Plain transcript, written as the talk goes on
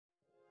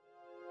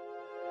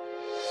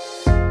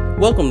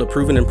Welcome to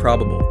Proven and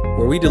Probable,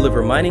 where we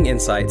deliver mining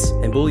insights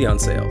and bullion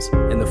sales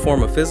in the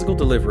form of physical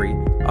delivery,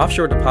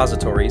 offshore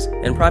depositories,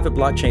 and private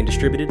blockchain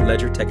distributed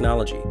ledger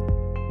technology.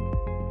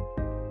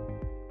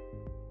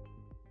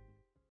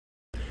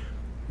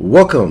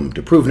 Welcome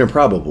to Proven and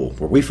Probable,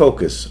 where we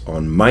focus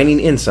on mining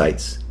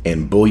insights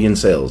and bullion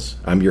sales.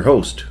 I'm your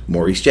host,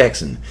 Maurice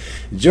Jackson.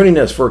 Joining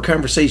us for a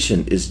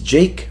conversation is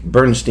Jake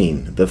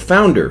Bernstein, the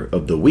founder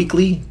of the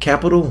Weekly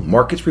Capital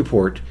Markets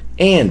Report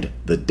and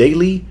the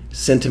Daily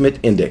Sentiment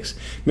Index.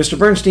 Mr.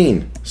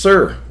 Bernstein,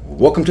 sir,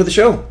 welcome to the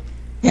show.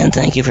 And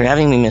thank you for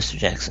having me, Mr.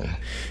 Jackson.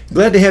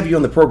 Glad to have you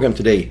on the program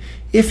today.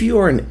 If you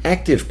are an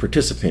active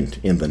participant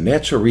in the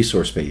natural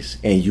resource space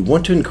and you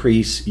want to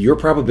increase your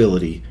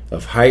probability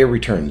of higher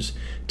returns,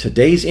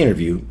 today's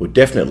interview will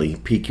definitely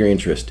pique your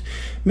interest.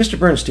 Mr.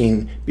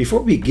 Bernstein,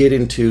 before we get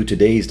into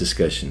today's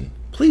discussion,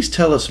 please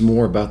tell us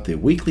more about the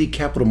Weekly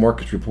Capital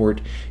Markets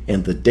Report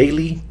and the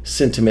Daily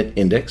Sentiment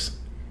Index.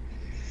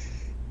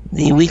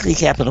 The Weekly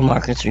Capital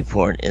Markets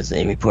Report is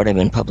a report I've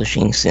been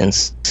publishing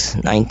since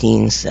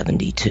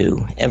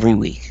 1972, every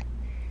week.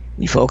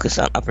 We focus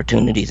on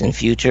opportunities in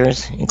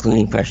futures,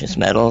 including precious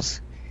metals,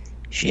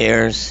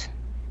 shares.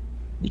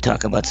 We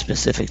talk about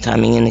specific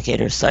timing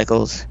indicators,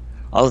 cycles,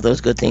 all of those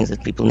good things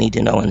that people need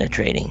to know when they're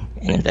trading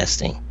and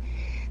investing.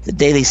 The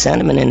Daily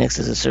Sentiment Index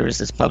is a service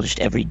that's published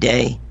every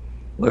day,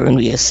 wherein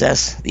we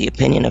assess the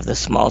opinion of the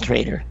small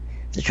trader,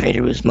 the trader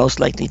who is most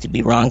likely to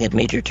be wrong at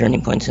major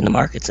turning points in the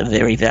markets, a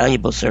very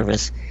valuable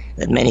service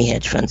that many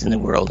hedge funds in the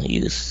world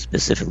use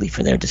specifically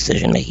for their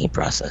decision-making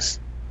process.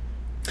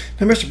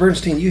 Now, Mr.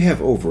 Bernstein, you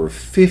have over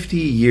 50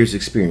 years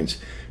experience.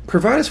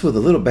 Provide us with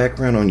a little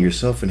background on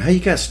yourself and how you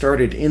got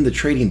started in the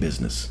trading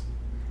business.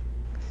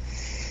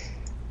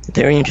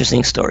 Very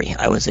interesting story.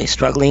 I was a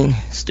struggling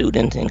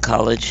student in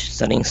college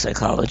studying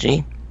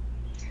psychology.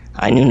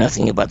 I knew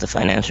nothing about the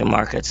financial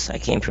markets. I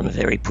came from a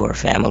very poor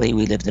family.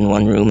 We lived in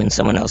one room in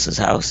someone else's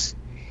house.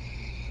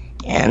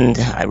 And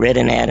I read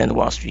an ad in the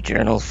Wall Street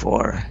Journal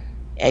for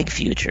egg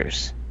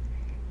futures.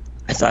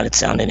 I thought it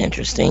sounded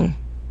interesting.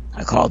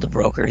 I called the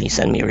broker. He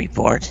sent me a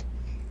report.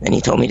 Then he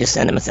told me to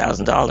send him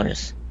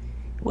 $1,000.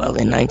 Well,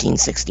 in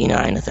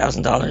 1969,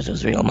 $1,000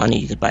 was real money.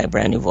 You could buy a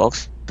brand new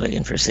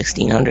Volkswagen for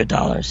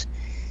 $1,600.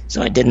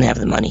 So I didn't have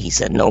the money. He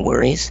said, no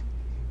worries.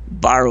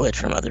 Borrow it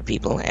from other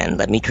people and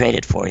let me trade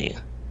it for you.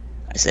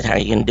 I said, how are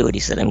you going to do it? He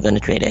said, I'm going to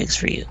trade eggs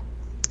for you.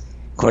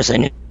 Of course, I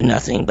knew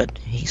nothing, but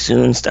he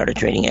soon started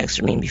trading eggs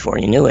for me. Before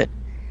he knew it,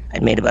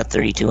 I'd made about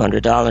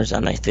 $3,200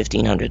 on my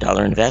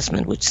 $1,500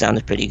 investment, which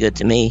sounded pretty good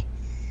to me.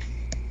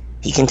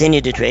 He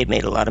continued to trade,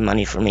 made a lot of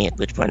money for me, at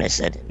which point I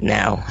said,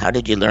 now, how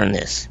did you learn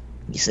this?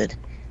 He said,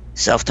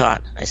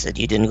 self-taught. I said,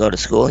 you didn't go to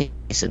school? He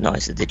said, no. I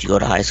said, did you go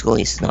to high school?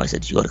 He said, no. I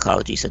said, did you go to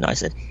college? He said, no. I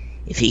said,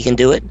 if he can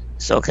do it,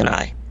 so can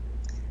I.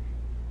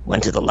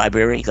 Went to the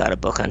library, got a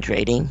book on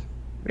trading,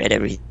 read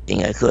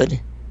everything I could,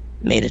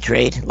 made a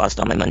trade, lost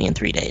all my money in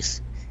 3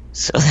 days.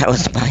 So that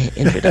was my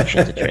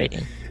introduction to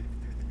trading.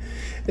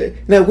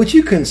 Now, would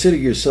you consider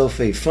yourself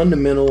a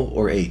fundamental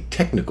or a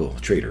technical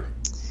trader?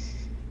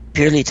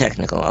 Purely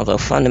technical, although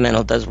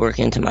fundamental does work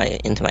into my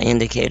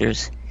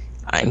indicators.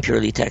 I'm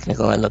purely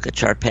technical. I look at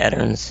chart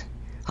patterns,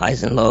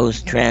 highs and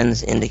lows,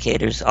 trends,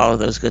 indicators, all of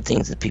those good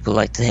things that people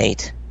like to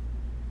hate.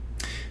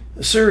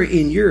 Sir,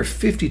 in your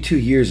 52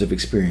 years of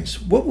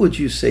experience, what would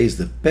you say is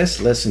the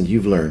best lesson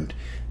you've learned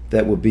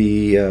that would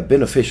be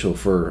beneficial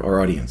for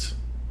our audience?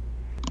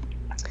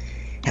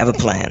 Have a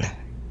plan.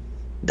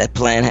 That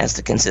plan has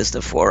to consist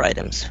of 4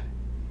 items: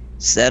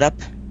 setup,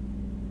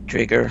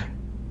 trigger,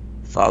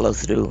 follow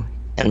through,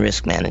 and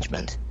risk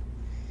management.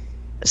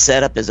 A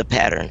setup is a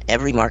pattern.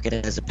 Every market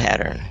has a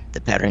pattern.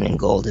 The pattern in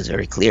gold is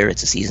very clear.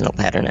 It's a seasonal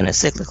pattern and a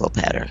cyclical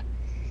pattern.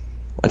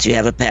 Once you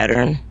have a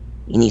pattern,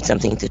 you need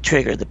something to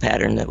trigger the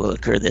pattern that will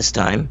occur this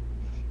time.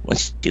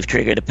 Once you've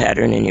triggered a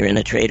pattern and you're in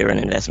a trade or an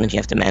investment, you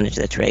have to manage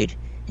that trade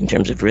in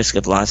terms of risk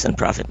of loss and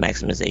profit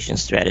maximization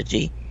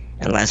strategy.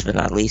 And last but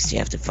not least, you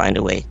have to find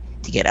a way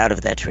to get out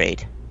of that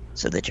trade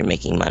so that you're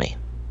making money.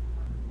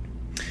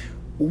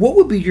 What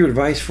would be your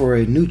advice for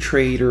a new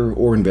trader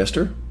or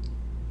investor?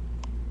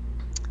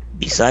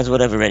 Besides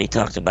what I've already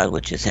talked about,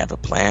 which is have a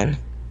plan,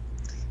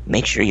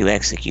 make sure you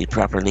execute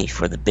properly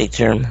for the big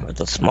term or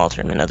the small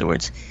term. In other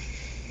words,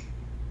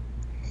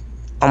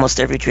 almost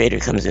every trader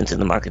comes into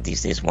the market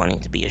these days wanting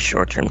to be a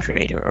short-term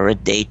trader or a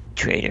day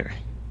trader.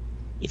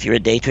 If you're a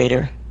day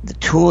trader, the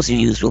tools you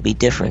use will be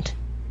different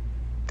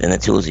than the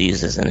tools you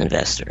use as an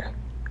investor.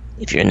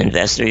 If you're an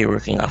investor, you're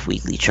working off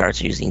weekly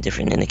charts using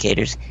different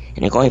indicators, and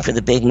you're going for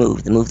the big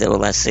move, the move that will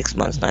last 6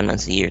 months, 9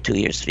 months, a year, 2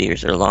 years, 3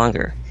 years, or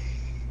longer.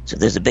 So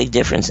there's a big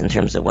difference in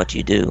terms of what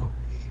you do.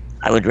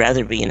 I would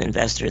rather be an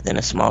investor than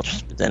a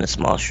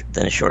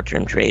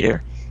short-term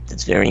trader.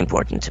 That's very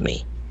important to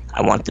me.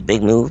 I want the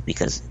big move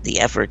because the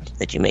effort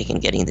that you make in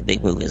getting the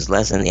big move is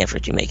less than the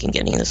effort you make in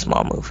getting the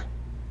small move.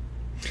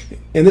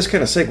 And this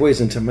kind of segues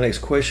into my next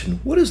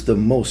question. What is the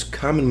most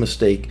common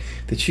mistake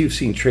that you've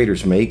seen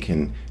traders make,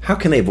 and how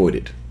can they avoid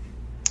it?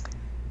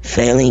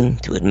 Failing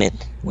to admit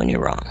when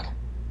you're wrong.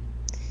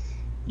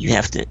 You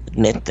have to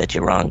admit that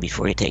you're wrong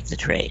before you take the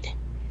trade.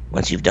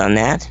 Once you've done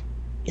that,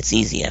 it's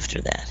easy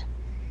after that.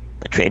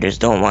 But traders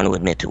don't want to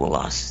admit to a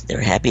loss.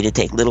 They're happy to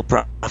take little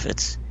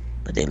profits,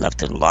 but they love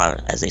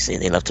to, as they say,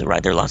 they love to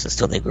ride their losses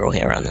till they grow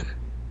hair on them.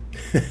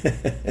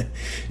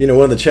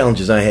 One of the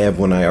challenges I have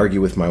when I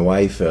argue with my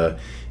wife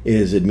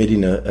is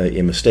admitting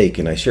a mistake.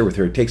 And I share with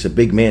her, it takes a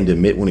big man to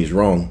admit when he's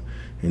wrong.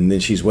 And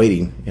then she's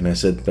waiting, and I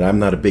said, but I'm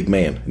not a big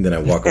man. And then I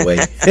walk away.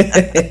 That's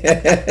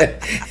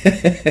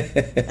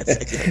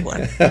a good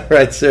one. All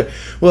right, sir.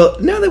 Well,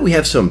 now that we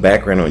have some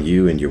background on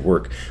you and your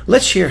work,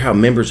 let's share how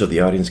members of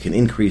the audience can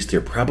increase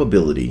their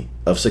probability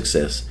of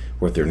success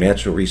with their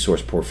natural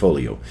resource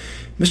portfolio.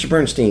 Mr.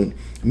 Bernstein,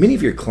 many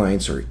of your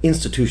clients are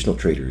institutional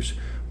traders.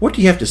 What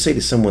do you have to say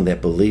to someone that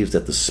believes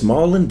that the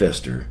small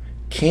investor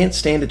can't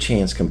stand a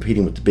chance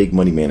competing with the big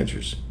money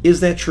managers? Is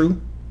that true?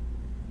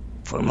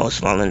 For most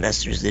small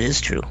investors, it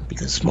is true,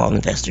 because small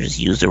investors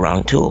use the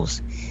wrong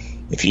tools.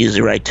 If you use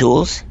the right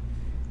tools,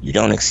 you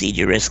don't exceed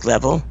your risk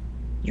level,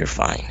 you're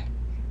fine.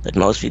 But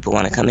most people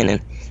want to come in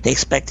and they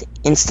expect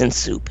instant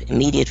soup,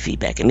 immediate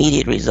feedback,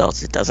 immediate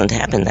results. It doesn't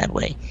happen that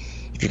way.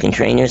 If you can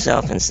train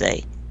yourself and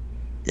say,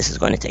 this is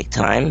going to take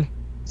time,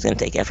 it's going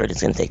to take effort,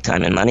 it's going to take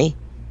time and money,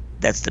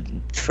 that's the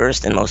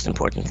first and most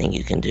important thing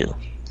you can do.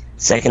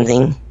 Second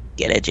thing,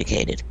 get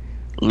educated.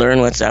 Learn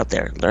what's out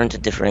there. Learn to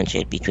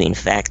differentiate between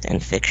fact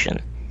and fiction.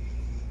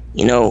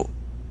 The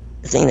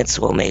thing that's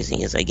so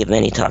amazing is I give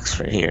many talks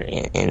for here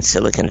in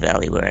Silicon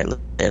Valley where I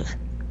live,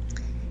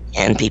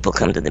 and people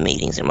come to the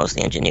meetings, they're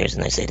mostly engineers,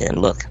 and I say to them,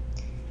 look,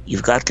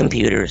 you've got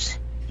computers,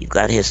 you've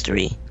got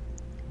history,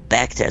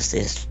 backtest the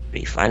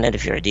history, find out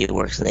if your idea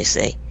works, and they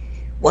say,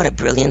 what a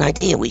brilliant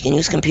idea, we can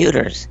use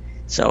computers.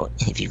 So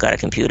if you've got a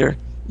computer,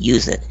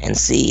 use it and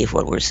see if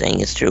what we're saying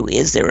is true.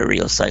 Is there a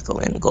real cycle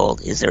in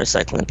gold? Is there a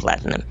cycle in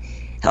platinum?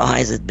 How high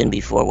has it been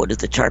before? What do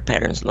the chart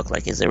patterns look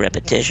like? Is there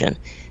repetition?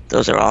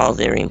 Those are all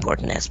very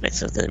important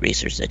aspects of the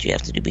research that you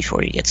have to do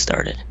before you get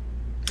started.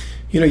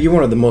 You're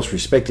one of the most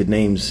respected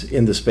names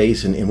in the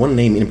space, and one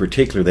name in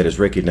particular that has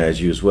recognized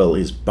you as well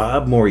is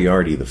Bob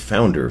Moriarty, the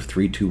founder of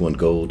 321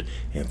 Gold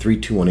and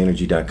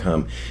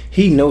 321energy.com.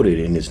 He noted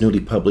in his newly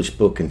published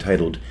book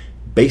entitled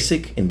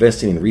Basic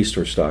Investing in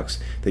Resource Stocks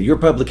that your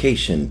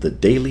publication, The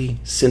Daily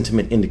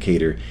Sentiment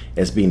Indicator,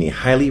 as being a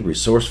highly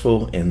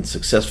resourceful and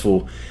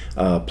successful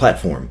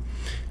platform.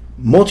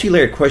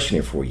 Multi-layered question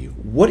here for you.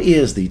 What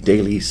is the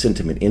Daily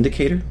Sentiment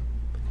Indicator?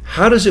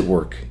 How does it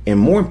work? And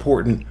more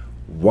important,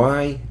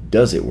 why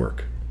does it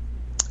work?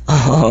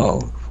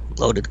 Oh,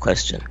 loaded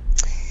question.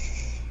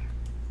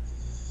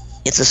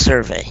 It's a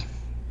survey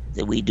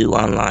that we do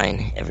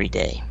online every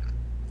day.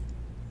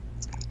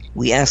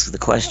 We ask the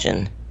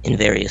question in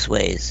various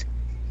ways.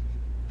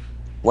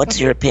 What's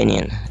your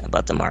opinion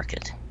about the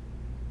market?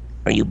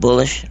 Are you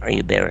bullish? Are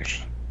you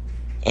bearish?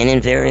 And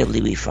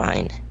invariably we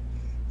find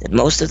that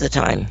most of the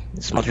time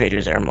the small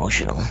traders are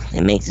emotional.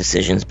 They make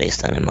decisions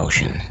based on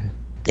emotion.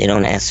 They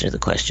don't answer the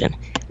question,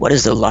 what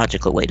is the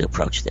logical way to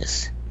approach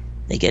this?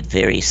 They get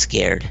very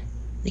scared.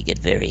 They get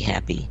very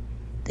happy.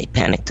 They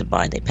panic to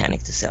buy. They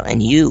panic to sell.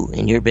 And you,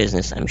 in your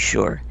business, I'm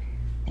sure,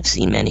 have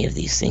seen many of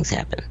these things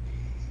happen.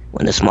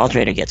 When the small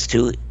trader gets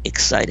too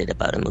excited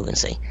about a move and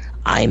say,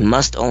 I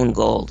must own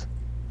gold.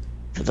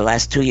 For the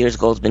last 2 years,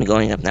 gold's been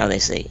going up. Now they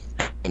say,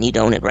 I need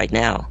to own it right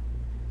now.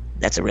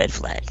 That's a red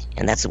flag.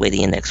 And that's the way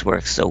the index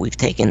works. So we've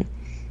taken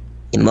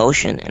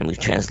emotion and we've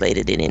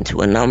translated it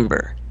into a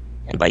number.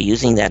 And by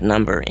using that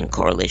number in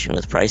correlation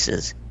with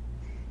prices,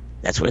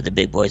 that's where the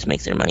big boys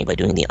make their money, by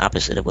doing the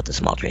opposite of what the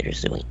small trader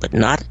is doing. But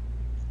not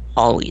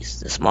always.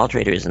 The small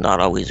trader is not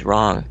always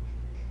wrong.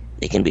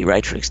 They can be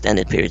right for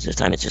extended periods of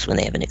time. It's just when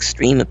they have an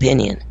extreme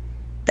opinion,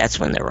 that's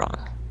when they're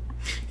wrong.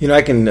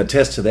 I can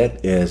attest to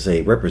that as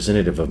a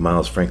representative of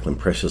Miles Franklin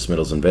Precious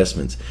Metals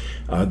Investments.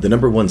 The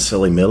number one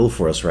selling metal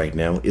for us right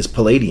now is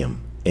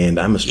palladium. And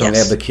I'm a strong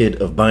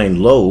advocate of buying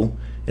low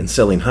and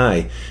selling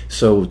high.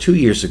 So 2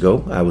 years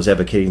ago, I was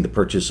advocating the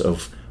purchase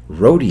of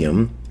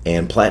rhodium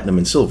and platinum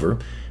and silver.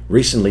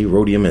 Recently,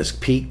 rhodium has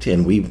peaked,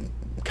 and we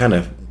kind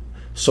of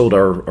sold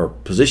our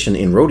position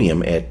in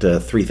rhodium at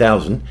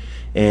 3,000.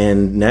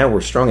 And now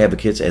we're strong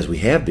advocates, as we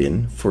have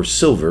been, for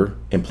silver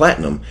and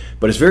platinum.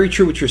 But it's very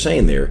true what you're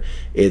saying there.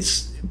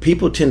 It's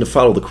people tend to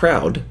follow the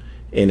crowd,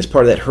 and it's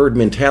part of that herd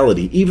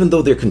mentality. Even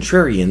though they're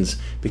contrarians,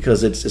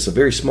 because it's a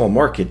very small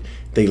market,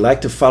 they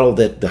like to follow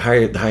the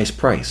highest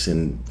price,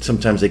 and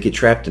sometimes they get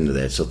trapped into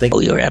that. So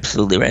you're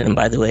absolutely right. And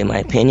by the way, my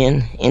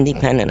opinion,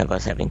 independent of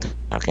us having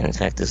talked, in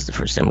fact, this is the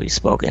first time we've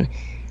spoken,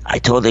 I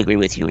totally agree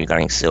with you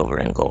regarding silver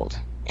and gold.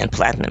 And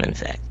platinum, in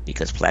fact,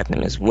 because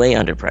platinum is way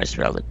underpriced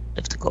relative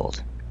to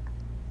gold.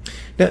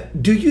 Now,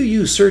 do you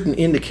use certain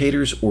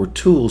indicators or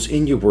tools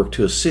in your work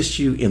to assist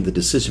you in the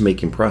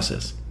decision-making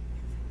process?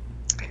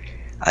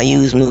 I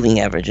use moving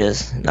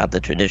averages, not the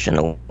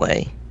traditional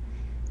way.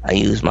 I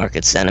use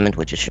market sentiment,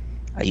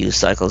 I use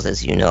cycles,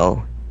 as you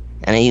know,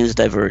 and I use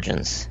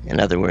divergence.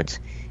 In other words,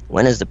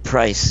 when is the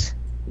price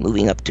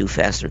moving up too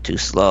fast or too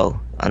slow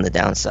on the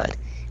downside?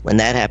 When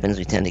that happens,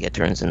 we tend to get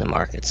turns in the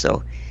market.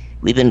 So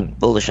we've been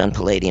bullish on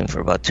palladium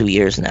for about 2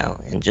 years now,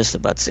 and just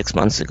about 6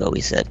 months ago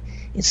we said,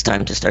 it's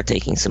time to start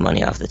taking some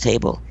money off the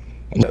table.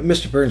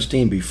 Mr.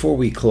 Bernstein, before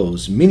we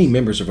close, many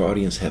members of our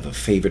audience have a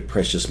favorite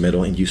precious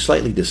metal, and you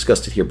slightly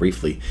discussed it here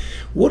briefly.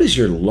 What is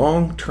your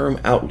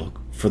long-term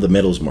outlook for the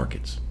metals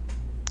markets?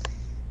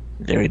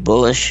 Very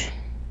bullish,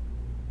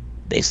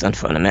 based on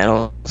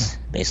fundamentals,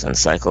 based on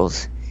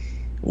cycles.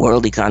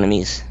 World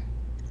economies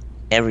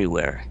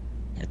everywhere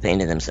have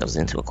painted themselves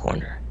into a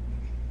corner.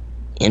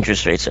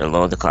 Interest rates are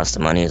low, the cost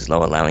of money is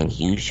low, allowing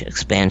huge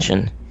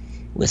expansion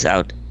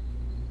without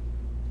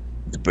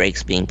the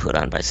brakes being put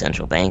on by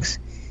central banks.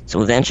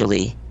 So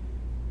eventually,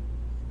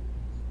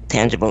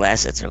 tangible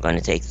assets are going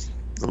to take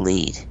the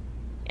lead.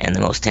 And the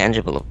most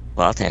tangible of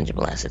all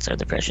tangible assets are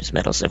the precious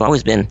metals. So I've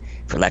always been,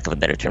 for lack of a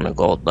better term, a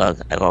gold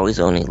bug. I've always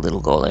owned a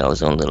little gold, I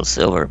always owned a little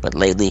silver, but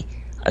lately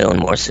I own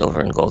more silver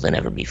and gold than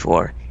ever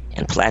before.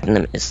 And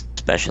platinum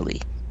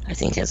especially, I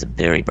think, has a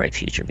very bright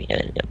future.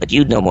 But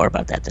you'd know more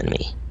about that than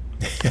me.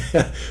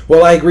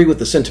 Well, I agree with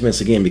the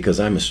sentiments again, because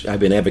I've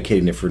been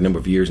advocating it for a number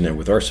of years now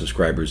with our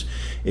subscribers.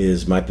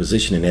 Is my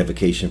position and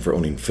advocacy for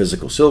owning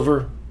physical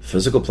silver,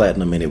 physical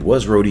platinum, and it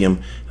was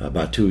rhodium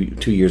about two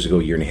years ago,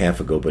 year and a half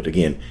ago. But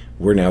again,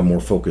 we're now more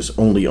focused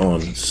only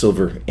on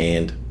silver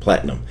and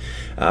platinum.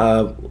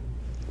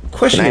 Question.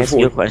 Can I ask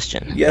you a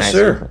question? Yes,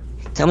 sir.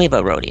 Tell me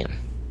about rhodium.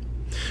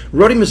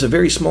 Rhodium is a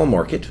very small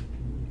market,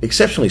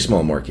 exceptionally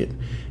small market,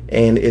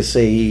 and it's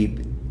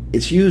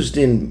used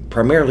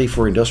primarily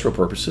for industrial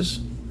purposes,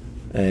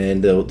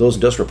 and those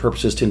industrial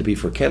purposes tend to be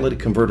for catalytic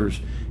converters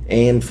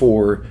and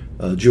for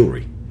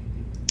jewelry.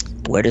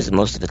 Where does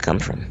most of it come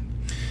from?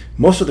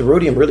 Most of the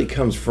rhodium really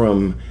comes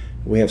from,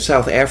 we have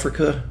South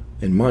Africa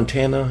and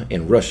Montana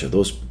and Russia.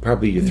 Those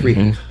probably your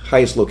three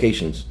highest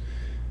locations.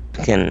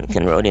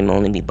 Can rhodium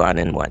only be bought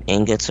in what,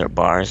 ingots or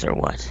bars or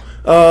what?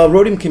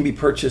 Rhodium can be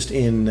purchased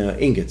in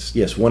ingots,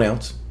 yes, 1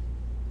 ounce.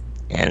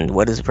 And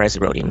what is the price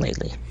of rhodium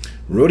lately?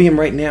 Rhodium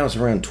right now is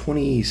around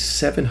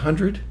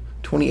 $2,700,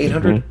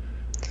 $2,800.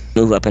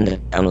 Move up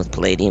and down with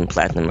palladium,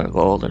 platinum, or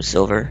gold, or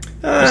silver?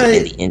 Or is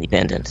it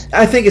independent?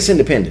 I think it's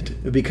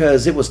independent,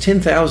 because it was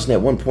 10,000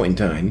 at one point in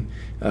time.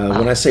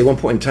 When I say one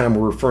point in time,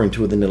 we're referring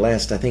to within the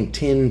last, I think,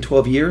 10,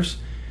 12 years.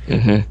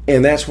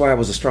 And that's why I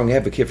was a strong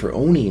advocate for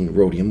owning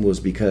rhodium,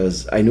 was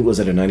because I knew it was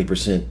at a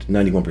 90%,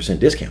 91%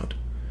 discount.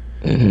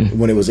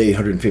 When it was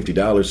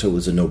 $850, so it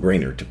was a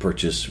no-brainer to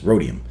purchase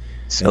rhodium.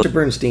 So, Mr.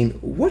 Bernstein,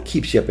 what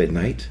keeps you up at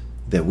night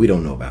that we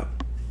don't know about?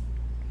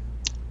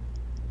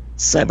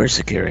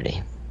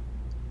 Cybersecurity.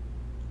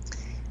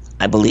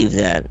 I believe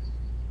that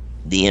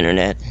the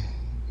internet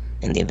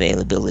and the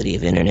availability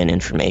of internet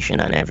information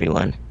on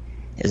everyone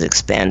has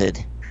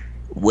expanded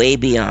way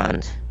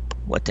beyond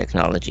what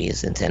technology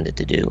is intended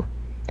to do,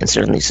 and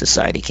certainly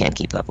society can't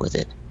keep up with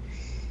it.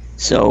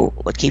 So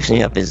what keeps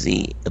me up is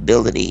the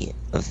ability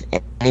of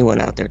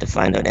anyone out there to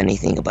find out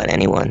anything about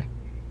anyone,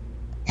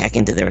 hack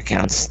into their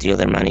accounts, steal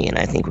their money, and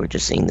I think we're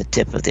just seeing the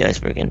tip of the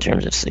iceberg in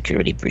terms of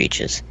security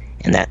breaches,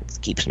 and that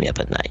keeps me up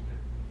at night.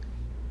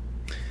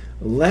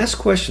 Last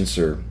question,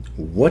 sir.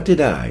 What did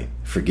I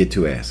forget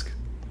to ask?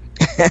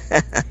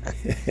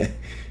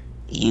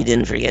 You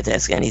didn't forget to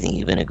ask anything.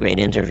 You've been a great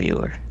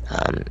interviewer.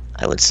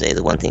 I would say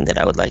the one thing that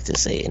I would like to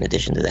say in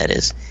addition to that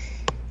is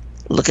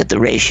look at the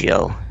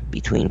ratio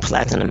between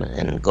platinum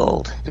and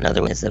gold. In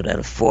other words, about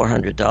a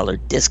 $400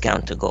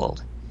 discount to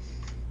gold.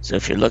 So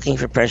if you're looking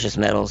for precious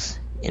metals,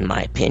 in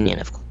my opinion,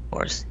 of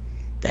course,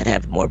 that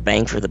have more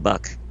bang for the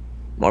buck,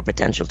 more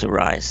potential to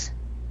rise,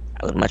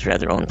 I would much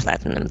rather own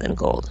platinum than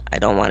gold. I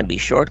don't want to be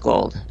short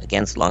gold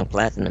against long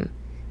platinum,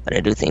 but I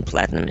do think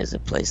platinum is a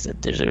place that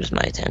deserves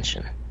my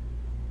attention.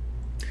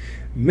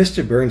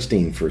 Mr.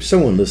 Bernstein, for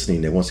someone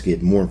listening that wants to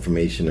get more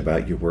information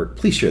about your work,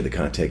 please share the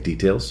contact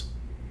details.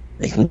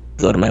 They can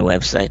go to my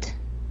website,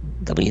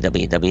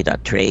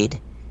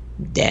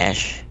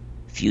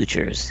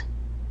 www.trade-futures.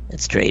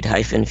 That's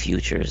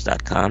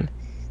trade-futures.com.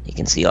 You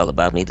can see all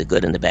about me, the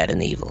good and the bad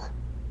and the evil.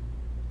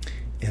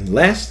 And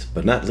last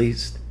but not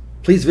least,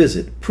 please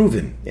visit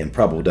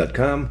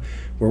provenandprobable.com,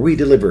 where we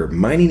deliver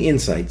mining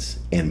insights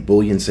and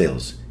bullion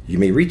sales. You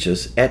may reach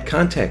us at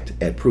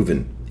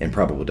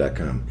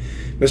contact@provenandprobable.com.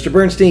 Mr.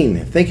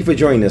 Bernstein, thank you for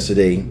joining us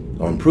today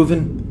on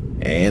Proven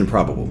and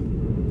Probable.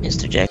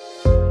 Mr. Jack.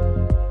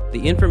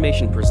 The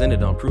information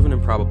presented on Proven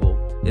and Probable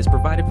is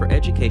provided for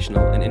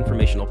educational and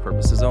informational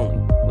purposes only,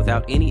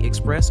 without any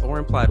express or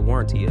implied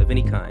warranty of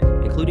any kind,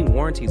 including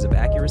warranties of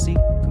accuracy,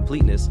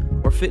 completeness,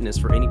 or fitness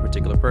for any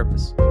particular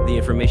purpose. The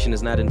information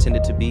is not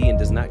intended to be and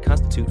does not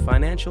constitute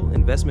financial,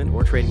 investment,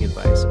 or trading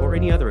advice, or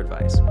any other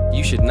advice.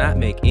 You should not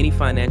make any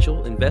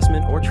financial,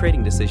 investment, or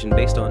trading decision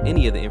based on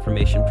any of the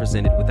information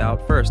presented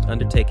without first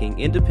undertaking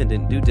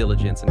independent due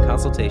diligence and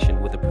consultation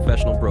with a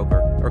professional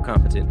broker or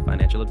competent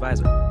financial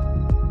advisor.